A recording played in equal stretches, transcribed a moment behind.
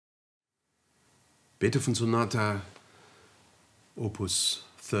Beethoven Sonata, Opus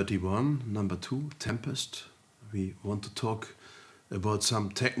 31, number 2, Tempest. We want to talk about some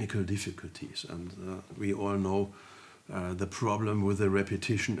technical difficulties, and we all know the problem with the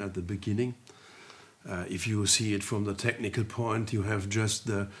repetition at the beginning. If you see it from the technical point, you have just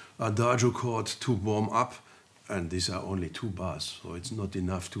the adagio chord to warm up, and these are only 2 bars, so it's not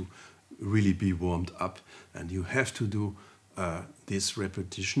enough to really be warmed up, and you have to do these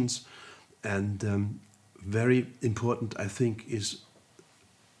repetitions. And very important, I think, is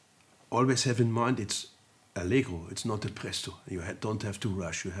always have in mind it's allegro, it's not a presto. You don't have to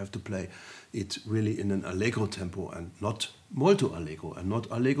rush, you have to play it really in an allegro tempo and not molto allegro and not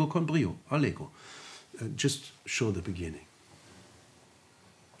allegro con brio, allegro. Just show the beginning.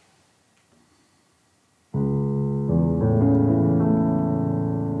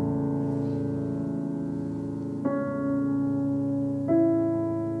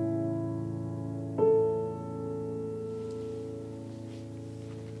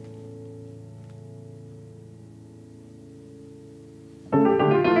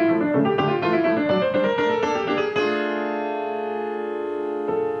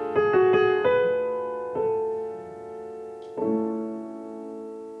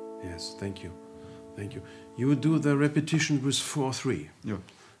 Thank you, thank you. You do the repetition with 4/3. Yeah.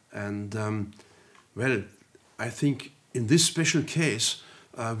 And well, I think in this special case,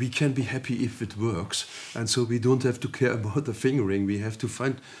 we can be happy if it works, and so we don't have to care about the fingering. We have to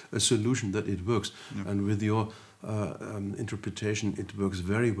find a solution that it works. Yeah. And with your interpretation, it works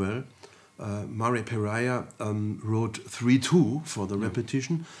very well. Perahia wrote 3/2 for the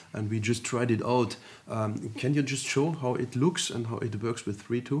repetition, and we just tried it out. Can you just show how it looks and how it works with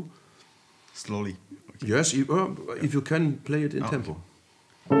 3/2? Slowly. Okay. Yes, if you can play it in tempo.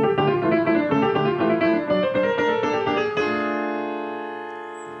 Okay.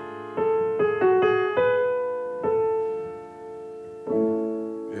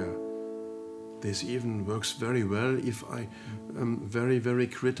 Yeah, this even works very well. If I am very, very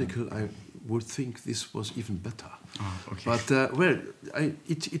critical, I would think this was even better. Oh, okay. But well,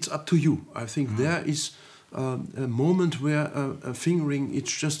 it's up to you. I think there is a moment where a fingering,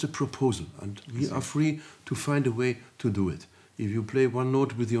 it's just a proposal, and we are free to find a way to do it. If you play one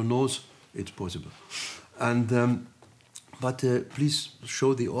note with your nose, it's possible. And but please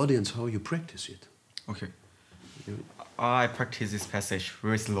show the audience how you practice it. Okay. I practice this passage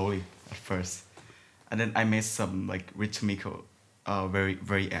very slowly at first, and then I made some like rhythmical,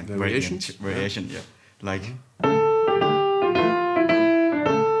 very end variation, yeah, like.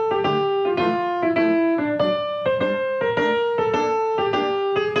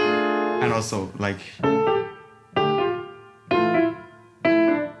 And also like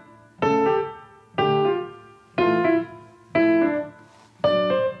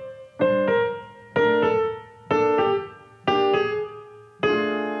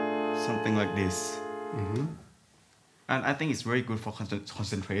something like this. Mm-hmm. And I think it's very good for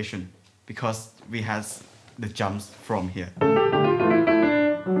concentration because we have the jumps from here.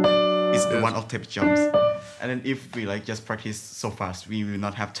 It's the 1 octave jumps. And then if we like just practice so fast, we will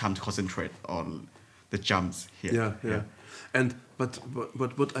not have time to concentrate on the jumps here. Yeah. And but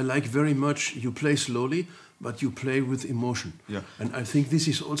what I like very much, you play slowly, but you play with emotion. Yeah. And I think this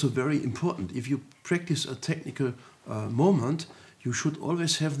is also very important. If you practice a technical moment, you should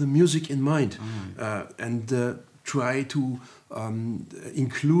always have the music in mind and try to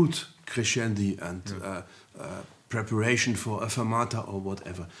include crescendi and preparation for a fermata or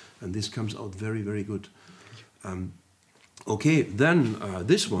whatever. And this comes out very, very good. Okay, then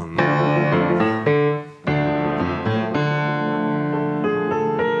this one.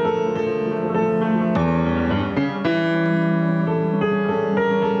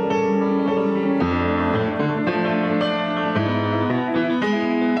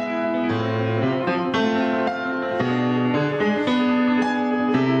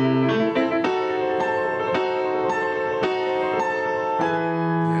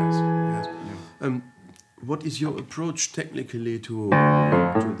 What is your approach technically to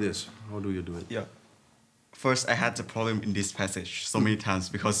this? How do you do it? Yeah. First, I had the problem in this passage so many times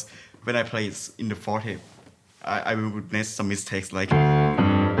because when I play it in the forte, I would make some mistakes like.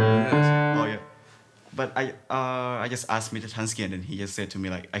 Yes. Oh yeah. But I just asked Mr. Tanski, and then he just said to me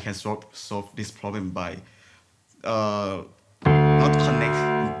like I can solve this problem by not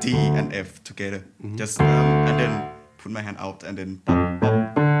connect D and F together. Just and then put my hand out and then pop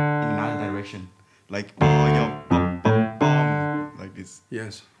in another direction. Like like this.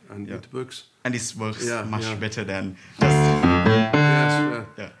 Yes, and it works. And this works much better than just. Yes,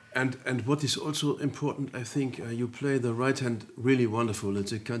 yeah. And what is also important, I think, you play the right hand really wonderful.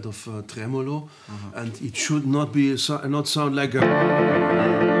 It's a kind of tremolo, and it should not be not sound like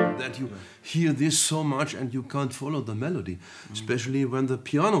that you hear this so much and you can't follow the melody, especially when the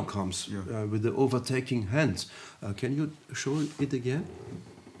piano comes with the overtaking hands. Can you show it again?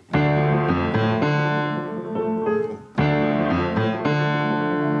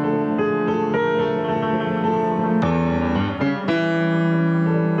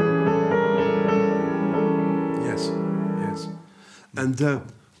 And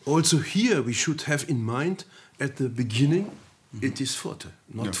also here we should have in mind at the beginning it is forte,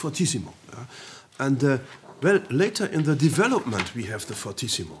 not fortissimo. And well, later in the development we have the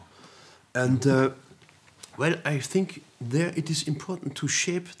fortissimo. And well, I think there it is important to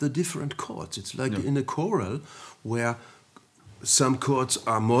shape the different chords. It's like in a choral where some chords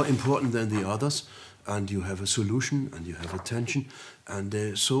are more important than the others, and you have a solution and you have a tension.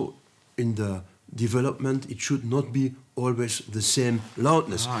 And so in the development it should not be always the same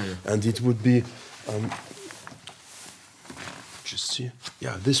loudness, and it would be just see,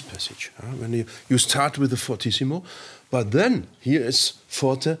 this passage when you start with the fortissimo, but then here is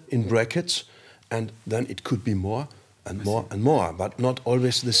forte in brackets, and then it could be more and more and more, but not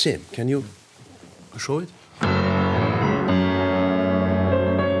always the same. Can you show it?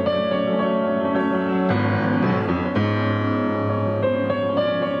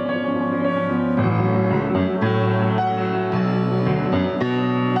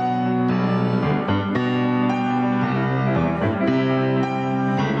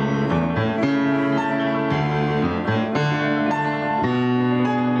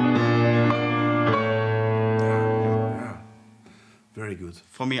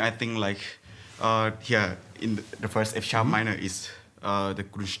 For me, I think like here in the first F sharp minor is the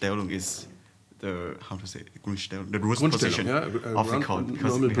Grundstellung is the Grundstellung, the root position of the chord.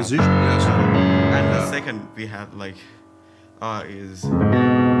 Normal position, yes. And the second we have like is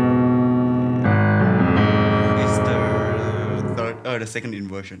the second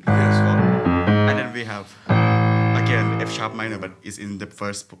inversion. Yes. And then we have again F sharp minor, but it's in the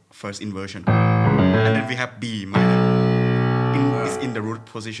first inversion. And then we have B minor. It's in the root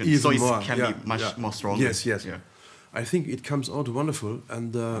position, even so it more, can be much more stronger. Yes. Yeah. I think it comes out wonderful,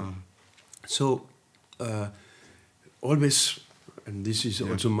 and so always, and this is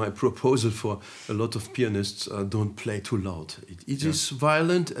also my proposal for a lot of pianists: don't play too loud. It is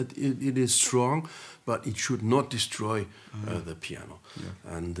violent, it is strong, but it should not destroy the piano.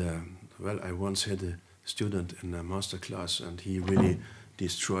 And well, I once had a student in a master class, and he really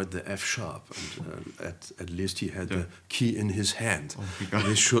destroyed the F sharp, and at least he had the key in his hand.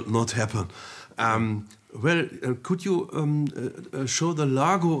 This should not happen. Well, could you show the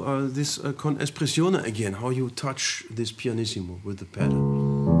largo, this con espressione again, how you touch this pianissimo with the pedal?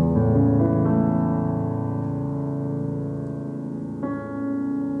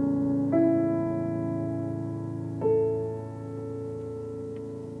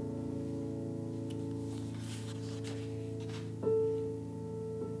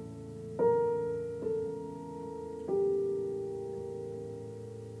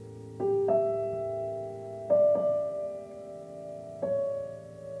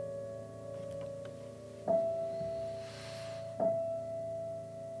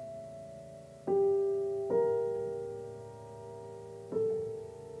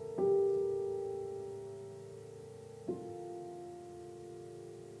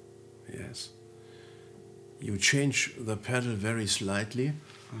 You change the pedal very slightly.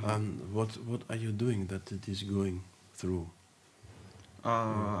 What are you doing that it is going through?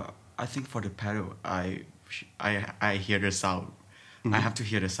 I think for the pedal, I hear the sound. I have to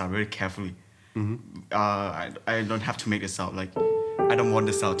hear the sound very carefully. I don't have to make the sound like I don't want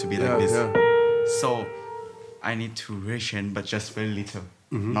the sound to be like this. So I need to rechange, but just very little,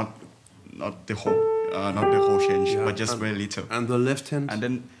 not the whole change, but just very little. And the left hand. And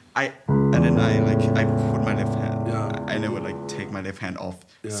then I put my left hand. I never like take my left hand off,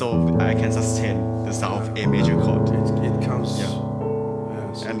 so I can sustain the sound of A major chord. It comes.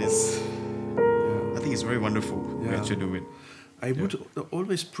 And it's. I think it's very wonderful way to do it. I would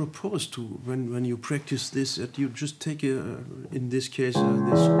always propose to when you practice this that you just take in this case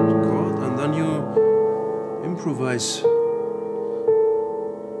this chord and then you improvise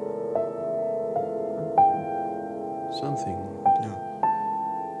something.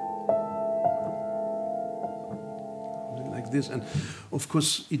 Like this, and of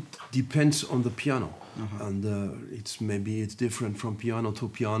course it depends on the piano, and maybe it's different from piano to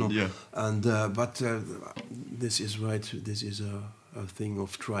piano, and but this is right. This is a thing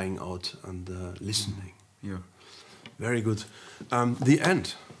of trying out and listening. Yeah, very good. The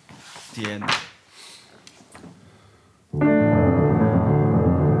end. the end.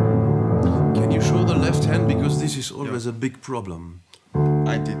 Can you show the left hand, because this is always a big problem.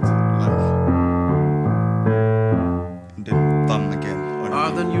 I did like, and then thumb again.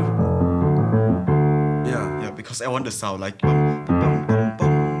 Then you, yeah. Yeah, because I want the sound like.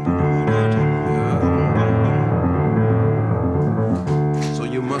 So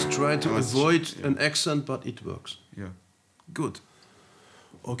you must try to avoid an accent, but it works. Yeah. Good.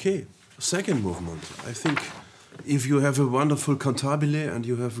 Okay, second movement. I think if you have a wonderful cantabile and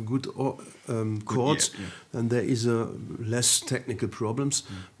you have good chords, then there is less technical problems.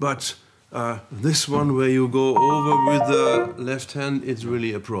 But this one where you go over with the left hand, it's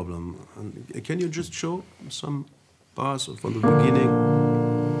really a problem. And can you just show some bars from the beginning?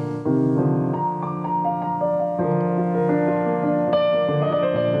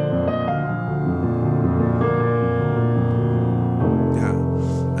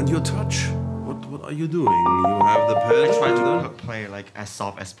 Touch. What are you doing? You have the pedal. I try to play like as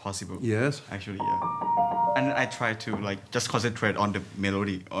soft as possible. Yes. Actually, yeah. And I try to like just concentrate on the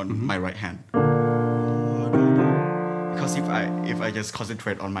melody on my right hand. Because if I just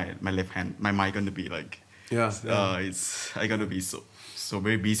concentrate on my left hand, my mind gonna be like I gonna be so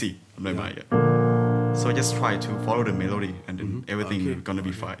very busy on my mind. Yeah. So I just try to follow the melody, and then everything is gonna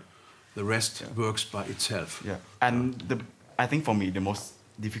be fine. The rest works by itself. Yeah. And I think for me the most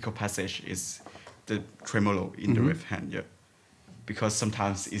difficult passage is the tremolo in the left hand, because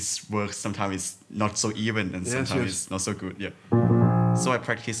sometimes it works, sometimes it's not so even, and sometimes it's not so good, So I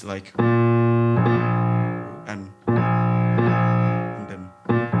practice like, and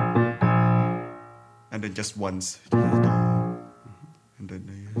then just once, and then.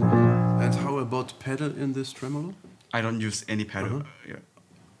 And how about pedal in this tremolo? I don't use any pedal.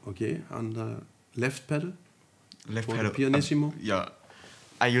 Okay, and left pedal. Left for pedal. The pianissimo.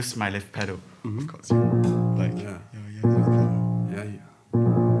 I use my left pedal, of course. Like,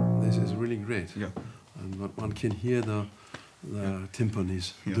 This is really great. And one can hear the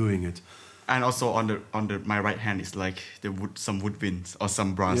timpanis doing it. And also on my right hand is like some woodwinds or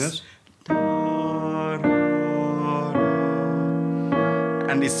some brass. Yes.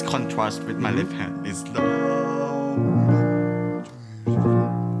 And it's contrast with my left hand. It's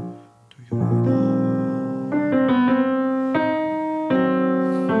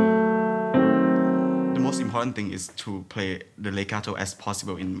important thing is to play the legato as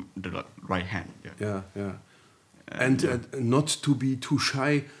possible in the right hand. And not to be too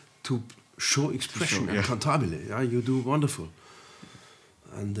shy to show expression and cantabile. You do wonderful.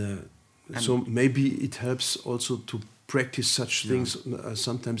 And so maybe it helps also to practice such things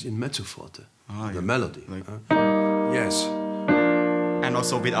sometimes in mezzo forte, the melody. Like, yes. And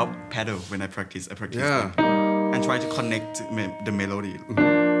also without pedal when I practice and try to connect the melody.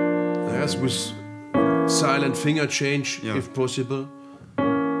 Yes, with silent finger change if possible.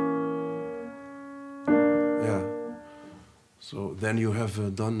 So then you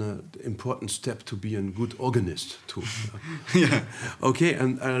have done an important step to be a good organist too. Okay,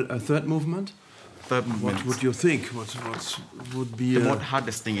 and a third movement? What would you think? What would be the most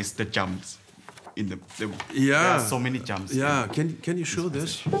hardest thing is the jumps. There are so many jumps. Can you show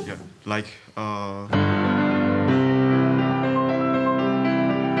this? Yeah, like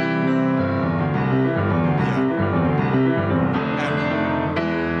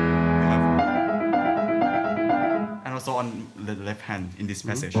and also on the left hand in this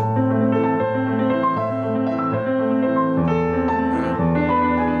passage.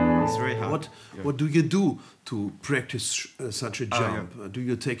 It's very hard. What do you do to practice such a jump? Do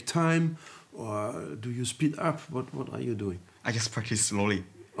you take time, or do you speed up? What are you doing? I just practice slowly.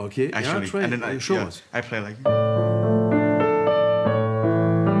 Okay, actually, try and then show us. I play like.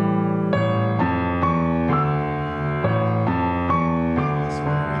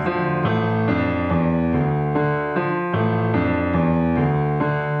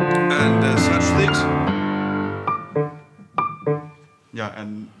 And such things.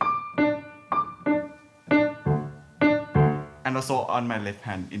 And also on my left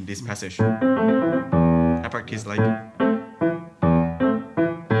hand in this passage, I practice like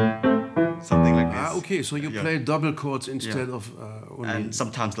something like this. Okay, so you play double chords instead of only. And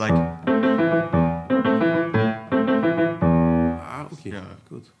sometimes like. Okay,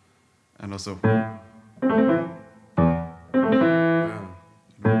 good. And also.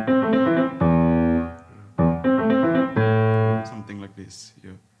 Something like this,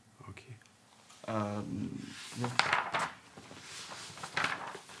 Okay.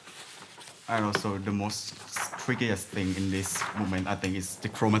 And also the most trickiest thing in this movement, I think, is the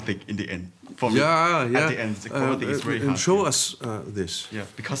chromatic in the end. for me. Yeah, yeah. At the end, the quality is very hard. Show us this. Yeah,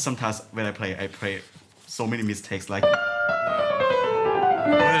 because sometimes when I play so many mistakes. Like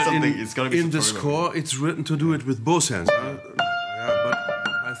something is gonna be in the score. It's written to do it with both hands. Yeah, but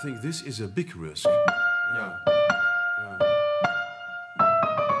I think this is a big risk. Yeah.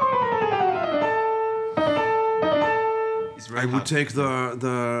 I would take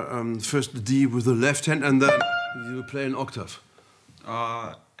the first D with the left hand and then you play an octave.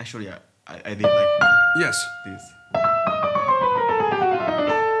 Actually, I did like yes this.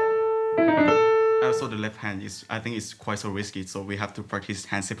 Also, the left hand is, I think, it's quite so risky. So we have to practice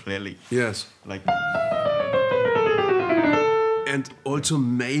hands separately. Yes. Like. And also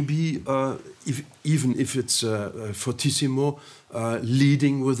maybe even if it's fortissimo,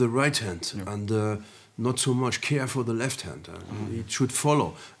 leading with the right hand and not so much care for the left hand. It should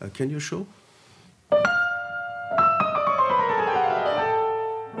follow. Can you show?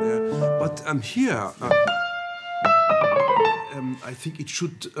 But here, I think it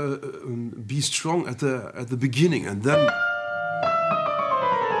should be strong at the beginning, and then.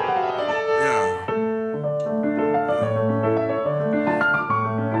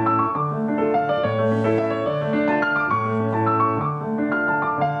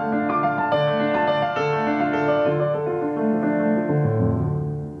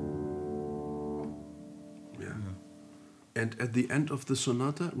 And at the end of the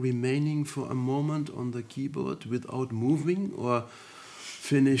sonata, remaining for a moment on the keyboard without moving, or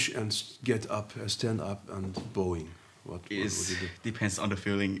finish and stand up and bowing. What would you do? Depends on the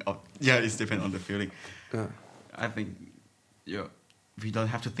feeling. It depends on the feeling. I think, we don't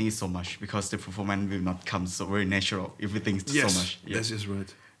have to think so much because the performance will not come so very natural if we think so much. Yes, this is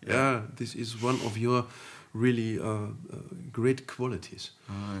right. Yeah, this is one of your really great qualities,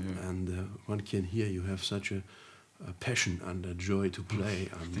 and one can hear you have such a passion and a joy to play,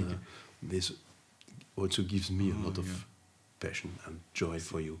 and this also gives me a lot of passion and joy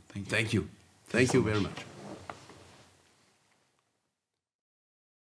for you. Thank you. Thank you. Thank you very much.